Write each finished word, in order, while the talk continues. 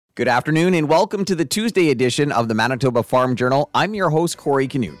Good afternoon and welcome to the Tuesday edition of the Manitoba Farm Journal. I'm your host, Corey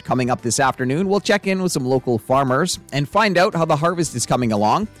Canute. Coming up this afternoon, we'll check in with some local farmers and find out how the harvest is coming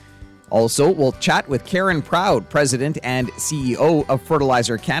along. Also, we'll chat with Karen Proud, President and CEO of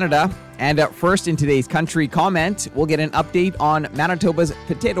Fertilizer Canada. And first, in today's country comment, we'll get an update on Manitoba's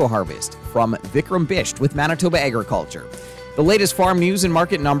potato harvest from Vikram Bisht with Manitoba Agriculture. The latest farm news and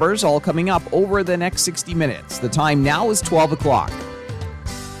market numbers all coming up over the next 60 minutes. The time now is 12 o'clock.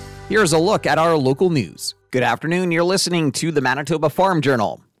 Here's a look at our local news. Good afternoon. You're listening to the Manitoba Farm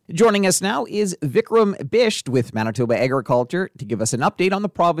Journal. Joining us now is Vikram Bisht with Manitoba Agriculture to give us an update on the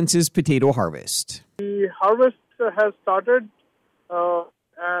province's potato harvest. The harvest has started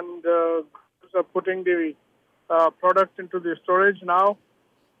and are putting the product into the storage now.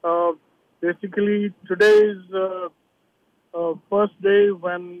 Basically, today is first day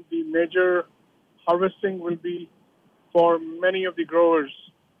when the major harvesting will be for many of the growers.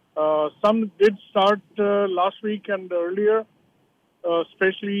 Some did start last week and earlier,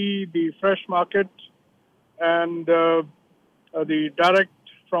 especially the fresh market and the direct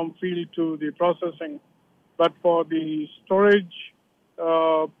from field to the processing. But for the storage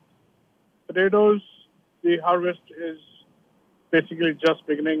potatoes, the harvest is basically just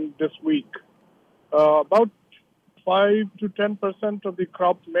beginning this week. About 5 to 10% of the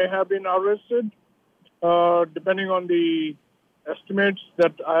crop may have been harvested, depending on the estimates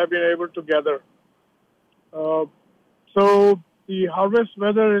that I have been able to gather. So the harvest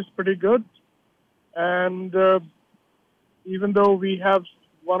weather is pretty good, and even though we have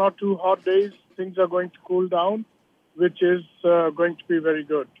 1 or 2 hot days, things are going to cool down, which is going to be very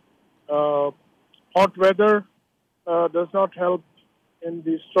good. Hot weather does not help in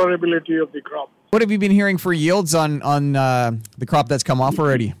the storability of the crop. What have you been hearing for yields on the crop that's come off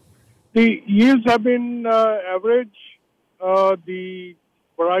already? The yields have been average. The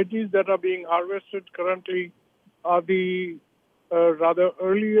varieties that are being harvested currently are the rather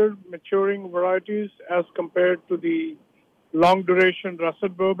earlier maturing varieties as compared to the long duration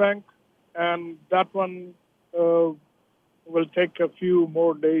Russet Burbank, and that one will take a few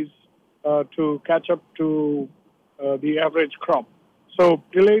more days to catch up to the average crop. So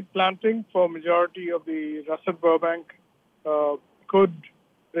delayed planting for majority of the Russet Burbank could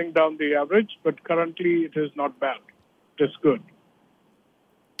bring down the average, but currently it is not bad. It's good.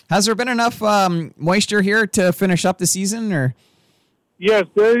 Has there been enough moisture here to finish up the season? Or yes,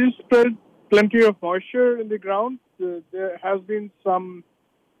 there is plenty of moisture in the ground. There has been some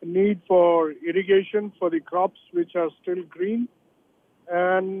need for irrigation for the crops which are still green.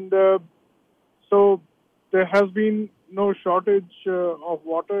 And so there has been no shortage of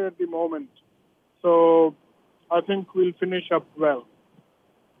water at the moment. So I think we'll finish up well.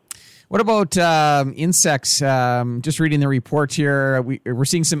 What about insects? Just reading the report here, we're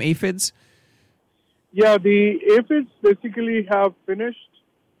seeing some aphids. Yeah, the aphids basically have finished.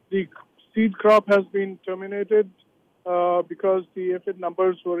 The seed crop has been terminated because the aphid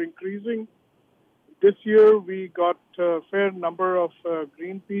numbers were increasing. This year we got a fair number of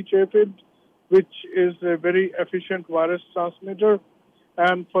green peach aphid, which is a very efficient virus transmitter.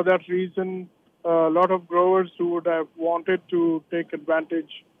 And for that reason, a lot of growers who would have wanted to take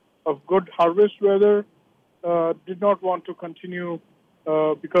advantage of good harvest weather did not want to continue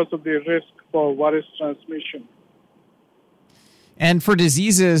because of the risk for virus transmission. And for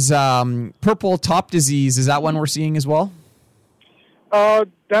diseases, purple top disease, is that one we're seeing as well?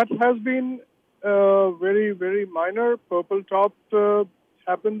 That has been very, very minor. Purple top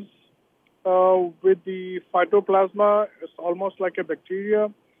happens with the phytoplasma. It's almost like a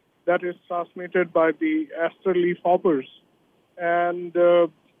bacteria that is transmitted by the aster leaf hoppers. And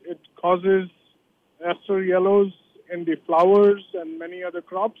it causes aster yellows in the flowers and many other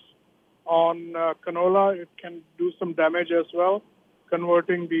crops. On canola, it can do some damage as well,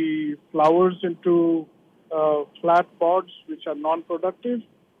 converting the flowers into flat pods, which are non-productive.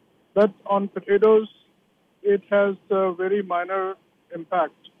 But on potatoes, it has a very minor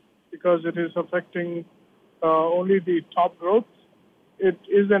impact because it is affecting only the top growth. It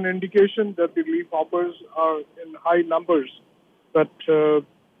is an indication that the leaf hoppers are in high numbers, but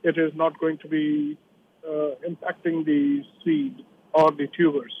it is not going to be impacting the seed or the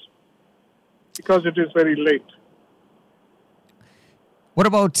tubers because it is very late. What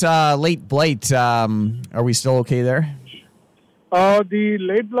about late blight? Are we still okay there? The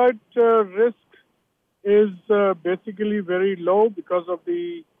late blight risk is basically very low because of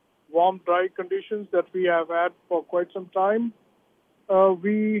the warm, dry conditions that we have had for quite some time.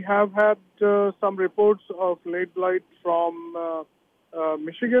 We have had some reports of late blight from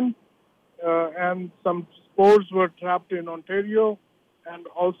Michigan, and some spores were trapped in Ontario. and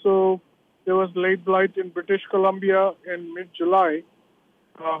also there was late blight in British Columbia in mid-July.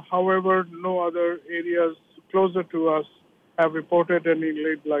 However, no other areas closer to us have reported any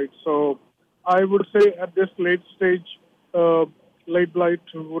late blight. So I would say at this late stage, late blight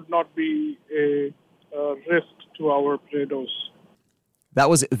would not be a risk to our potatoes. That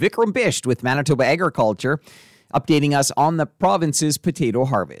was Vikram Bisht with Manitoba Agriculture, updating us on the province's potato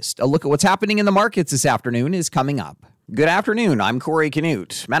harvest. A look at what's happening in the markets this afternoon is coming up. Good afternoon, I'm Corey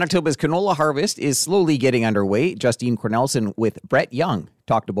Canute. Manitoba's canola harvest is slowly getting underway. Justine Cornelson with Brett Young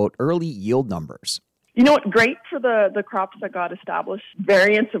talked about early yield numbers. You know what? Great for the crops that got established.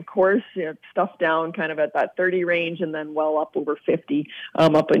 Variance, of course, stuff down kind of at that 30 range and then well up over 50,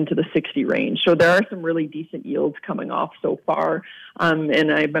 up into the 60 range. So there are some really decent yields coming off so far. And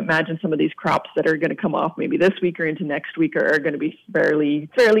I imagine some of these crops that are going to come off maybe this week or into next week are going to be fairly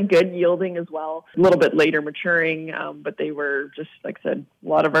good yielding as well. A little bit later maturing, but they were just, like I said, a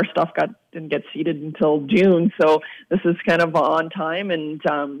lot of our stuff didn't get seeded until June. So this is kind of on time. And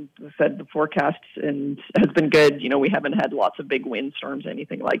as I said, the forecast has been good. You know, we haven't had lots of big windstorms,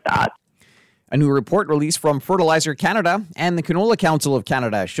 anything like that. A new report released from Fertilizer Canada and the Canola Council of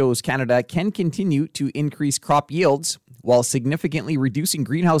Canada shows Canada can continue to increase crop yields while significantly reducing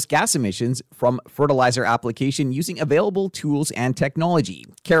greenhouse gas emissions from fertilizer application using available tools and technology.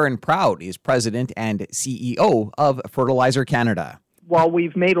 Karen Proud is president and CEO of Fertilizer Canada. While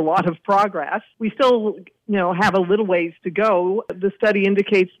we've made a lot of progress, we still, have a little ways to go. The study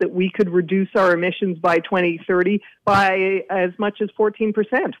indicates that we could reduce our emissions by 2030 by as much as 14%,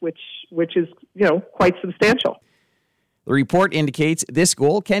 which is, quite substantial. The report indicates this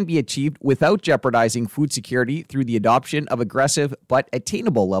goal can be achieved without jeopardizing food security through the adoption of aggressive but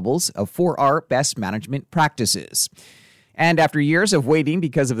attainable levels of 4R best management practices. And after years of waiting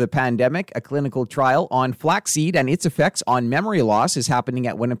because of the pandemic, a clinical trial on flaxseed and its effects on memory loss is happening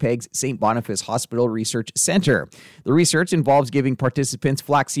at Winnipeg's St. Boniface Hospital Research Centre. The research involves giving participants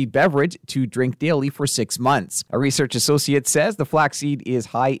flaxseed beverage to drink daily for 6 months. A research associate says the flaxseed is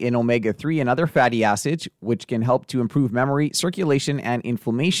high in omega-3 and other fatty acids, which can help to improve memory, circulation, and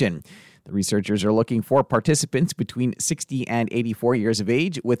inflammation. The researchers are looking for participants between 60 and 84 years of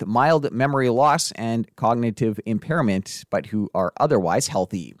age with mild memory loss and cognitive impairment, but who are otherwise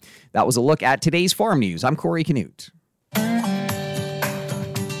healthy. That was a look at today's Farm News. I'm Corey Canute.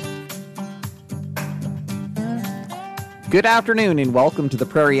 Good afternoon and welcome to the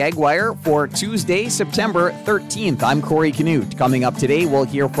Prairie Ag Wire for Tuesday, September 13th. I'm Corey Canute. Coming up today, we'll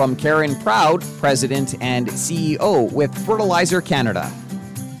hear from Karen Proud, President and CEO with Fertilizer Canada.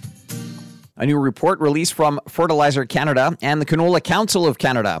 A new report released from Fertilizer Canada and the Canola Council of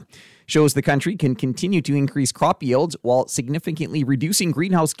Canada shows the country can continue to increase crop yields while significantly reducing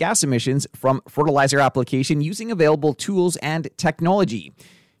greenhouse gas emissions from fertilizer application using available tools and technology.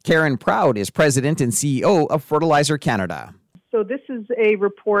 Karen Proud is President and CEO of Fertilizer Canada. So this is a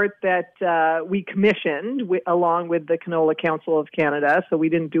report that we commissioned along with the Canola Council of Canada. So we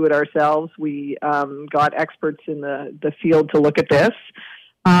didn't do it ourselves. We got experts in the field to look at this.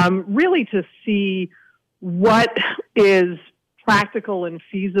 Really to see what is practical and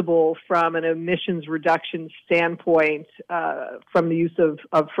feasible from an emissions reduction standpoint from the use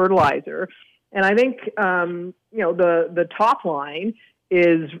of fertilizer. And I think, the top line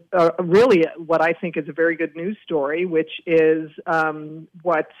is really what I think is a very good news story, which is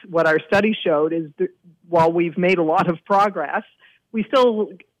what our study showed is that while we've made a lot of progress, we still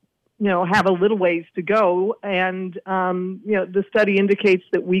have a little ways to go. And, the study indicates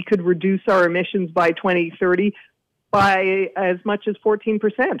that we could reduce our emissions by 2030 by as much as 14%,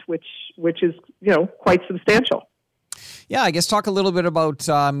 which is, quite substantial. Yeah, I guess talk a little bit about,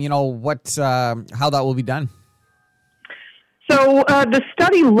 how that will be done. So the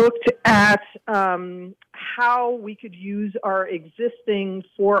study looked at how we could use our existing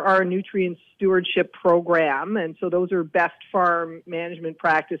 4R nutrient stewardship program, and so those are best farm management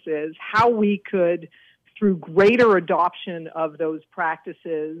practices, how we could, through greater adoption of those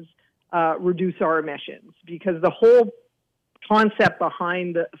practices, reduce our emissions. Because the whole concept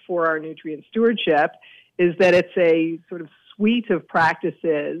behind the 4R nutrient stewardship is that it's a sort of suite of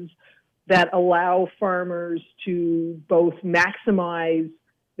practices that allow farmers to both maximize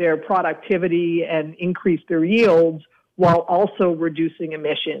their productivity and increase their yields while also reducing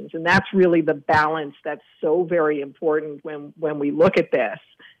emissions. And that's really the balance that's so very important when we look at this.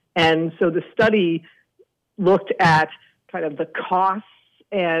 And so the study looked at kind of the costs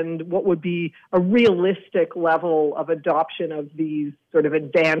and what would be a realistic level of adoption of these sort of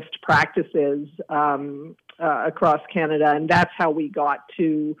advanced practices across Canada. And that's how we got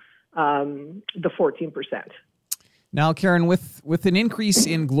to the 14%. Now, Karen, with an increase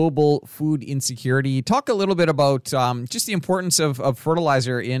in global food insecurity, talk a little bit about just the importance of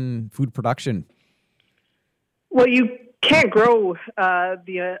fertilizer in food production. Well, you can't grow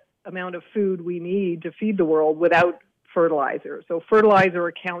the amount of food we need to feed the world without fertilizer. So fertilizer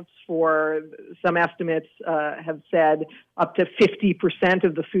accounts for, some estimates have said, up to 50%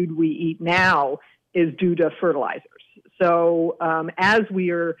 of the food we eat now is due to fertilizers. So as we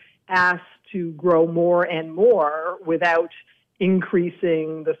are asked to grow more and more without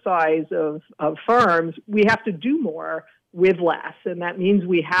increasing the size of farms, we have to do more with less. And that means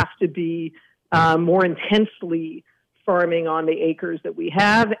we have to be more intensely farming on the acres that we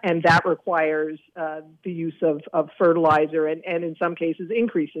have, and that requires the use of fertilizer and in some cases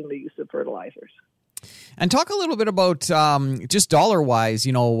increasing the use of fertilizers. And talk a little bit about just dollar-wise,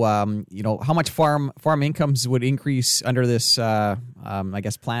 how much farm incomes would increase under this,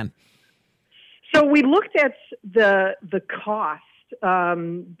 plan. So we looked at the cost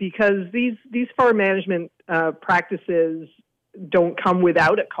because these farm management practices don't come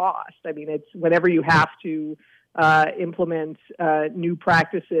without a cost. I mean, it's whenever you have to implement new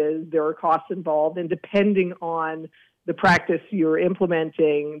practices, there are costs involved, and depending on the practice you're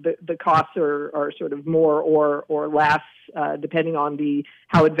implementing, the costs are sort of more or less, depending on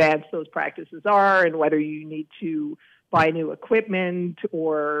how advanced those practices are and whether you need to buy new equipment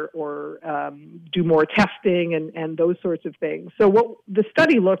or do more testing and those sorts of things. So what the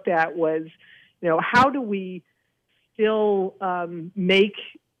study looked at was, how do we still make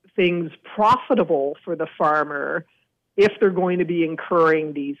things profitable for the farmer if they're going to be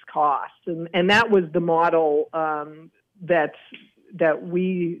incurring these costs. And that was the model that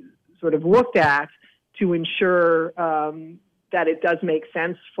we sort of looked at to ensure that it does make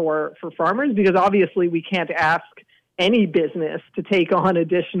sense for farmers, because obviously we can't ask any business to take on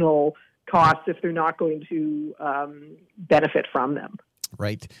additional costs if they're not going to benefit from them.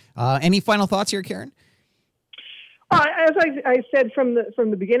 Right. Any final thoughts here, Karen? As I said from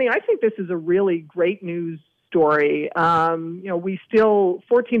the beginning, I think this is a really great news story. We still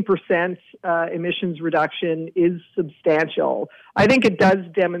 14% emissions reduction is substantial. I think it does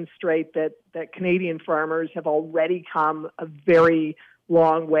demonstrate that Canadian farmers have already come a very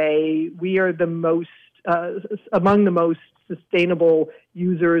long way. We are the most among the most sustainable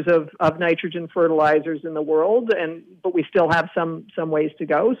users of nitrogen fertilizers in the world, but we still have some ways to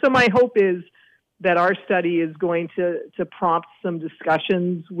go. So my hope is that our study is going to prompt some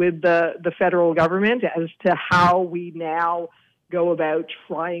discussions with the federal government as to how we now go about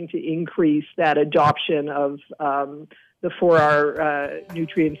trying to increase that adoption of the 4R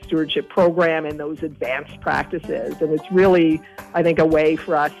nutrient stewardship program and those advanced practices. And it's really, I think, a way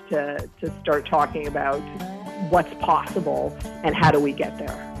for us to start talking about what's possible and how do we get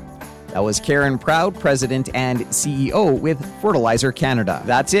there. That was Karen Proud, President and CEO with Fertilizer Canada.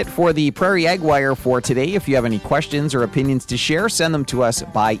 That's it for the Prairie Ag Wire for today. If you have any questions or opinions to share, send them to us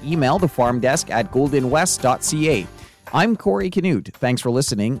by email, thefarmdesk@goldenwest.ca. I'm Corey Canute. Thanks for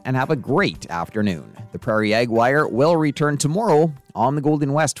listening and have a great afternoon. The Prairie Ag Wire will return tomorrow on the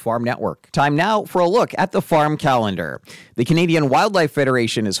Golden West Farm Network. Time now for a look at the farm calendar. The Canadian Wildlife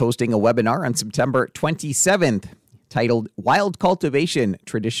Federation is hosting a webinar on September 27th. Titled Wild Cultivation,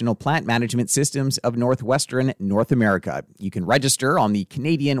 Traditional Plant Management Systems of Northwestern North America. You can register on the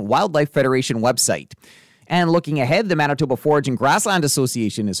Canadian Wildlife Federation website. And looking ahead, the Manitoba Forage and Grassland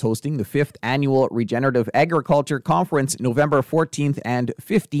Association is hosting the 5th Annual Regenerative Agriculture Conference November 14th and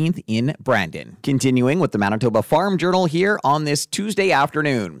 15th in Brandon. Continuing with the Manitoba Farm Journal here on this Tuesday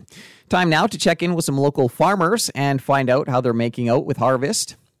afternoon. Time now to check in with some local farmers and find out how they're making out with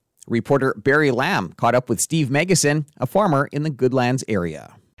harvest. Reporter Barry Lamb caught up with Steve Megason, a farmer in the Goodlands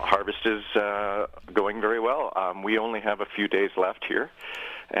area. Harvest is going very well. We only have a few days left here,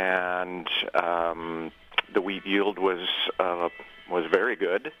 and the wheat yield was very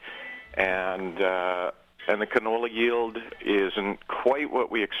good, and the canola yield isn't quite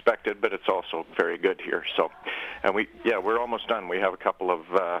what we expected, but it's also very good here. So, and we're almost done. We have a couple of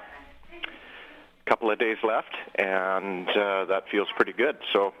days left, and that feels pretty good.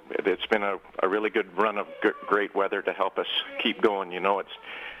 So it's been a really good run of great weather to help us keep going.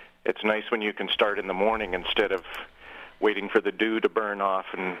 It's nice when you can start in the morning instead of waiting for the dew to burn off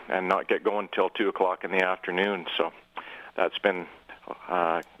and not get going till 2 o'clock in the afternoon. So that's been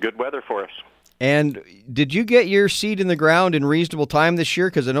good weather for us. And did you get your seed in the ground in reasonable time this year?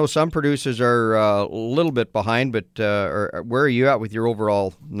 Because I know some producers are a little bit behind, but where are you at with your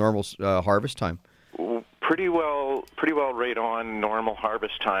overall normal harvest time? pretty well right on normal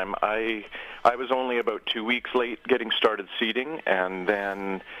harvest time. I was only about 2 weeks late getting started seeding, and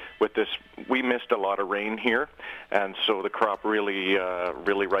then with this, we missed a lot of rain here, and so the crop really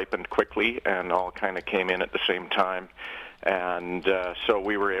ripened quickly, and all kind of came in at the same time, and so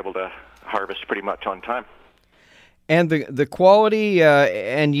we were able to harvest pretty much on time. And the quality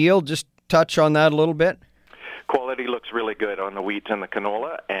and yield, just touch on that a little bit. Quality looks really good on the wheat and the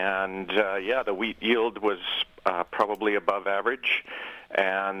canola, and the wheat yield was probably above average,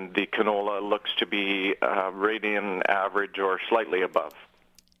 and the canola looks to be right in average or slightly above.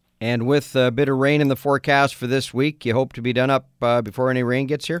 And with a bit of rain in the forecast for this week, you hope to be done up before any rain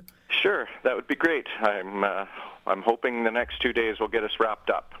gets here? Sure, that would be great. I'm hoping the next 2 days will get us wrapped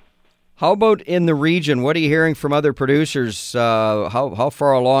up. How about in the region? What are you hearing from other producers? How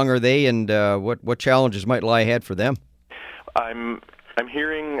far along are they, and what challenges might lie ahead for them? I'm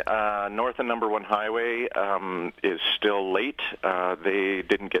hearing north of Number 1 Highway is still late. They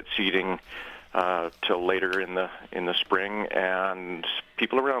didn't get seeding till later in the spring, and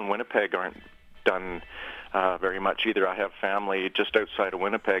people around Winnipeg aren't done very much either. I have family just outside of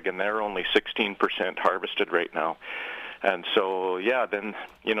Winnipeg, and they're only 16% harvested right now. And so, then,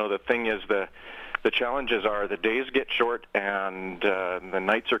 the thing is the challenges are the days get short and the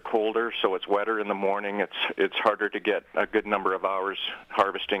nights are colder, so it's wetter in the morning. It's harder to get a good number of hours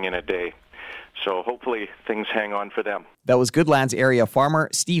harvesting in a day. So hopefully things hang on for them. That was Goodlands area farmer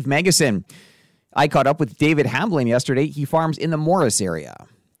Steve Megison. I caught up with David Hamblin yesterday. He farms in the Morris area.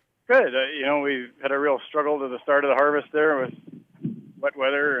 Good. We had a real struggle to the start of the harvest there with wet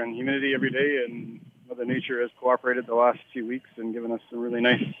weather and humidity every day, and Mother Nature has cooperated the last few weeks and given us some really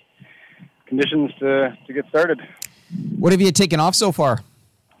nice conditions to get started. What have you taken off so far?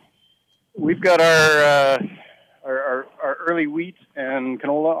 We've got our early wheat and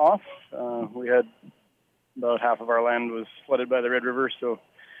canola off. We had about half of our land was flooded by the Red River, so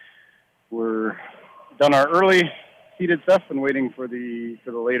we're done our early seeded stuff and waiting for the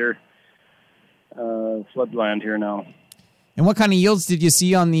later flood land here now. And what kind of yields did you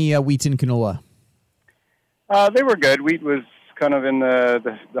see on the wheat and canola? They were good. Wheat was kind of in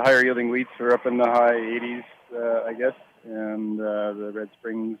the higher yielding wheats were up in the high 80s, I guess, and the Red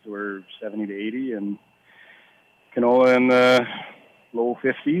Springs were 70 to 80, and canola in the low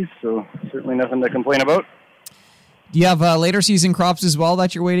 50s, so certainly nothing to complain about. Do you have later season crops as well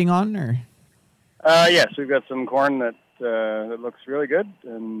that you're waiting on, or? Yes, we've got some corn that looks really good,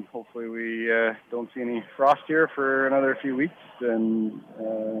 and hopefully we don't see any frost here for another few weeks, and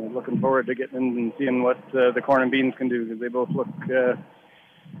looking forward to getting in and seeing what the corn and beans can do, because they both look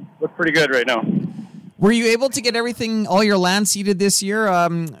pretty good right now. Were you able to get all your land seeded this year,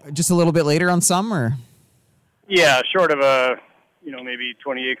 just a little bit later on some, or? Yeah, short of maybe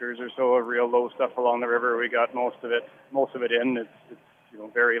 20 acres or so of real low stuff along the river, we got most of it in. It's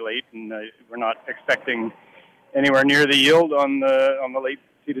very late, and we're not expecting anywhere near the yield on the late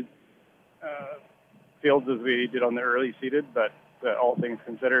seeded fields as we did on the early seeded, but all things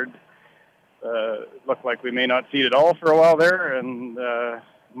considered, it looked like we may not seed at all for a while there, and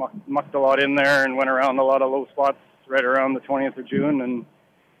mucked a lot in there and went around a lot of low spots right around the 20th of June, and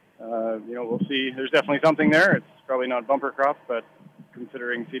we'll see. There's definitely something there. It's probably not bumper crop, but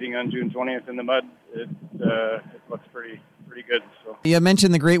considering seeding on June 20th in the mud, it looks pretty good. So. You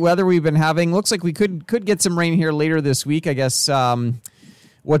mentioned the great weather we've been having. Looks like we could get some rain here later this week, I guess.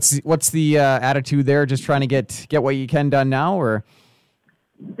 What's the attitude there? Just trying to get what you can done now, or?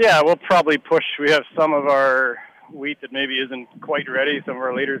 Yeah, we'll probably push. We have some of our wheat that maybe isn't quite ready, some of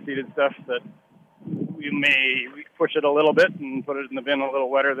our later seeded stuff that we push it a little bit and put it in the bin a little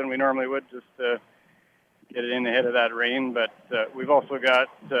wetter than we normally would, just to get it in ahead of that rain. But we've also got,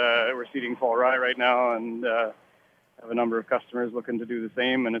 we're seeding fall rye right now, and have a number of customers looking to do the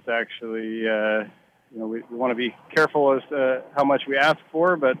same, and it's actually, we want to be careful as to how much we ask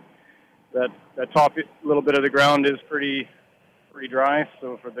for, but that top little bit of the ground is pretty dry,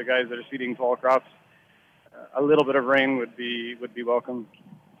 so for the guys that are seeding fall crops, a little bit of rain would be welcome.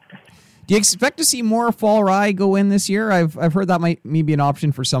 Do you expect to see more fall rye go in this year? I've heard that might be an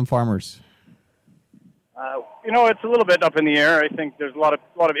option for some farmers. It's a little bit up in the air. I think there's a lot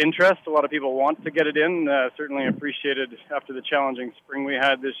of interest. A lot of people want to get it in. Certainly appreciated after the challenging spring we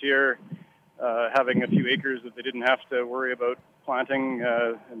had this year, having a few acres that they didn't have to worry about planting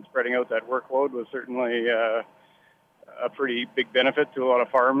and spreading out that workload was certainly a pretty big benefit to a lot of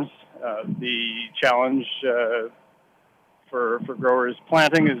farms. The challenge for growers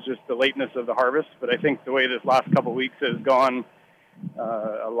planting is just the lateness of the harvest. But I think the way this last couple of weeks has gone,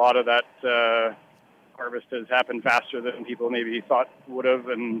 a lot of that harvest has happened faster than people maybe thought would have,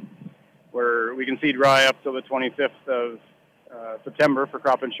 and we can seed rye up till the 25th of September for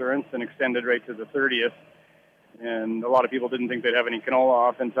crop insurance and extended right to the 30th. And a lot of people didn't think they'd have any canola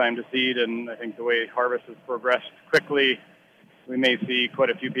off in time to seed, and I think the way harvest has progressed quickly, we may see quite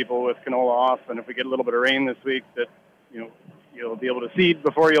a few people with canola off. And if we get a little bit of rain this week, that you'll be able to seed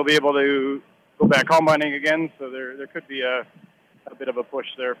before you'll be able to go back combining again. So there could be a bit of a push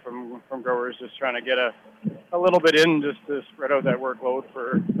there from growers just trying to get a little bit in just to spread out that workload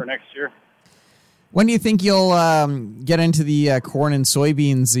for next year. When do you think you'll get into the corn and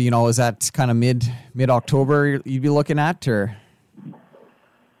soybeans? Is that kind of mid-October you'd be looking at, or?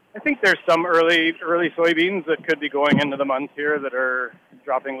 I think there's some early soybeans that could be going into the month here that are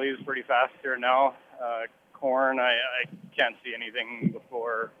dropping leaves pretty fast here now. Corn, I can't see anything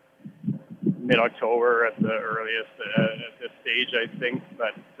before mid-October at the earliest at this stage, I think.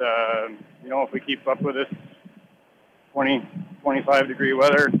 But, if we keep up with this 25-degree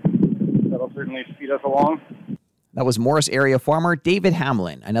weather, that'll certainly speed us along. That was Morris area farmer David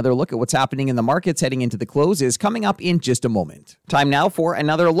Hamlin. Another look at what's happening in the markets heading into the close is coming up in just a moment. Time now for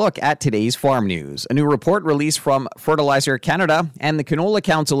another look at today's farm news. A new report released from Fertilizer Canada and the Canola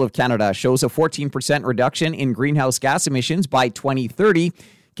Council of Canada shows a 14% reduction in greenhouse gas emissions by 2030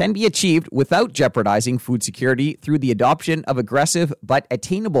 can be achieved without jeopardizing food security through the adoption of aggressive but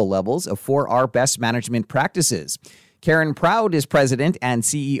attainable levels of 4R best management practices. Karen Proud is president and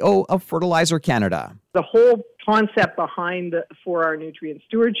CEO of Fertilizer Canada. The whole concept behind the 4R nutrient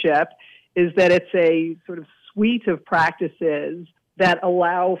stewardship is that it's a sort of suite of practices that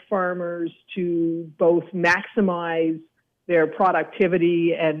allow farmers to both maximize their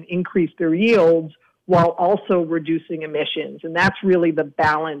productivity and increase their yields while also reducing emissions. And that's really the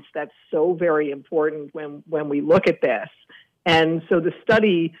balance that's so very important when we look at this. And so the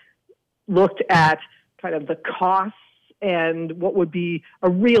study looked at kind of the costs and what would be a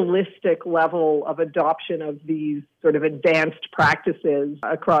realistic level of adoption of these sort of advanced practices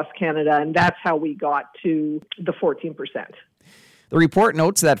across Canada. And that's how we got to the 14%. The report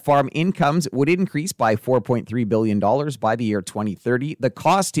notes that farm incomes would increase by $4.3 billion by the year 2030. The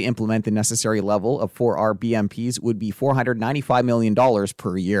cost to implement the necessary level of 4R BMPs would be $495 million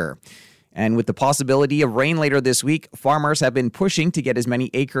per year. And with the possibility of rain later this week, farmers have been pushing to get as many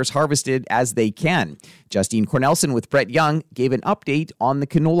acres harvested as they can. Justine Cornelson with Brett Young gave an update on the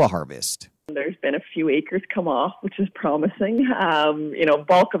canola harvest. There's been a few acres come off, which is promising.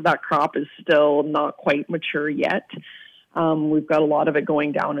 Bulk of that crop is still not quite mature yet. We've got a lot of it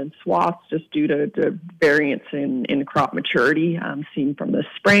going down in swaths just due to variance in crop maturity seen from this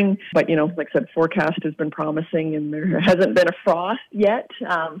spring. But, like I said, forecast has been promising and there hasn't been a frost yet.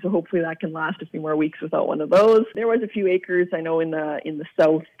 So hopefully that can last a few more weeks without one of those. There was a few acres, I know, in the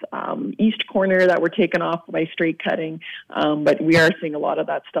south east corner that were taken off by straight cutting. But we are seeing a lot of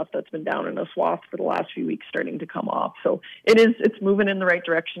that stuff that's been down in the swath for the last few weeks starting to come off. So it's moving in the right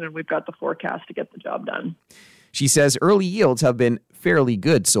direction and we've got the forecast to get the job done. She says early yields have been fairly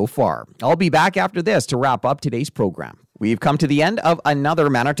good so far. I'll be back after this to wrap up today's program. We've come to the end of another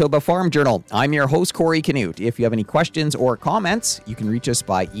Manitoba Farm Journal. I'm your host, Corey Canute. If you have any questions or comments, you can reach us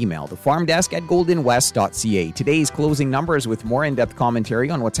by email, thefarmdesk@goldenwest.ca. Today's closing numbers with more in-depth commentary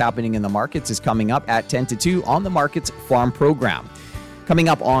on what's happening in the markets is coming up at 10 to 2 on the Markets Farm program. Coming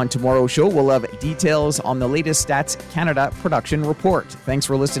up on tomorrow's show, we'll have details on the latest Stats Canada production report. Thanks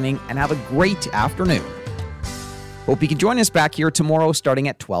for listening and have a great afternoon. Hope you can join us back here tomorrow starting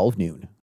at 12 noon.